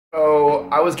So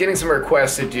I was getting some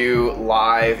requests to do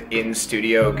live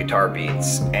in-studio guitar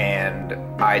beats, and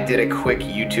I did a quick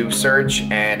YouTube search,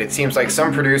 and it seems like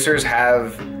some producers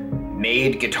have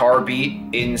made guitar beat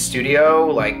in studio,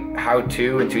 like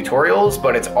how-to and tutorials,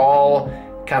 but it's all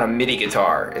kind of MIDI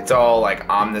guitar. It's all like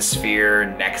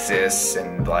Omnisphere, Nexus,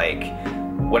 and like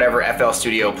whatever FL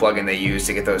Studio plugin they use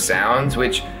to get those sounds,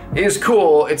 which is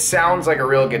cool. It sounds like a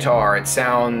real guitar. It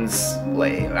sounds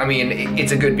like, I mean,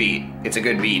 it's a good beat. It's a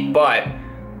good beat, but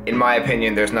in my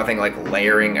opinion, there's nothing like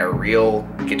layering a real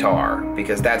guitar,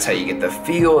 because that's how you get the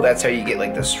feel, that's how you get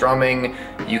like the strumming.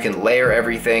 You can layer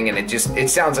everything and it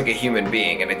sounds like a human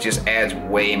being, and it just adds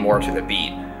way more to the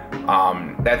beat.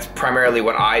 That's primarily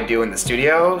what I do in the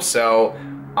studio, so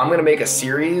I'm gonna make a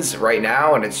series right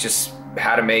now, and it's just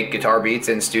how to make guitar beats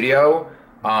in studio.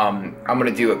 I'm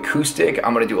gonna do acoustic,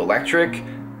 I'm gonna do electric,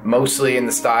 mostly in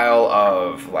the style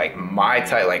of like my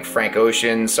type, like Frank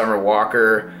Ocean, Summer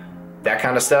Walker, that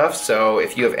kind of stuff. So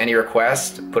if you have any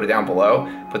requests, put it down below.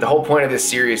 But the whole point of this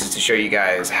series is to show you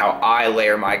guys how I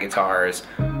layer my guitars,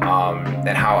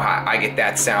 and how I get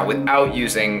that sound without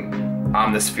using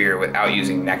Omnisphere, without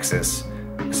using Nexus,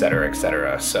 etc.,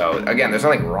 etc. So again, there's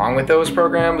nothing wrong with those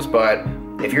programs, but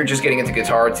if you're just getting into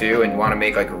guitar too and you want to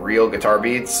make like real guitar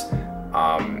beats,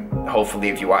 hopefully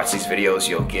if you watch these videos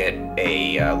you'll get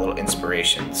a little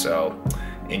inspiration. So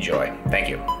enjoy. Thank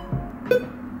you.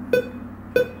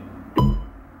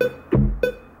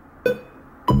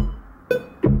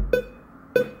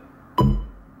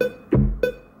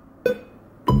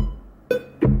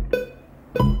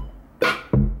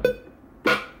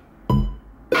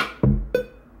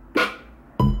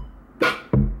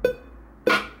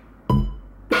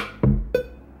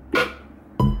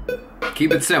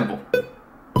 Keep it simple.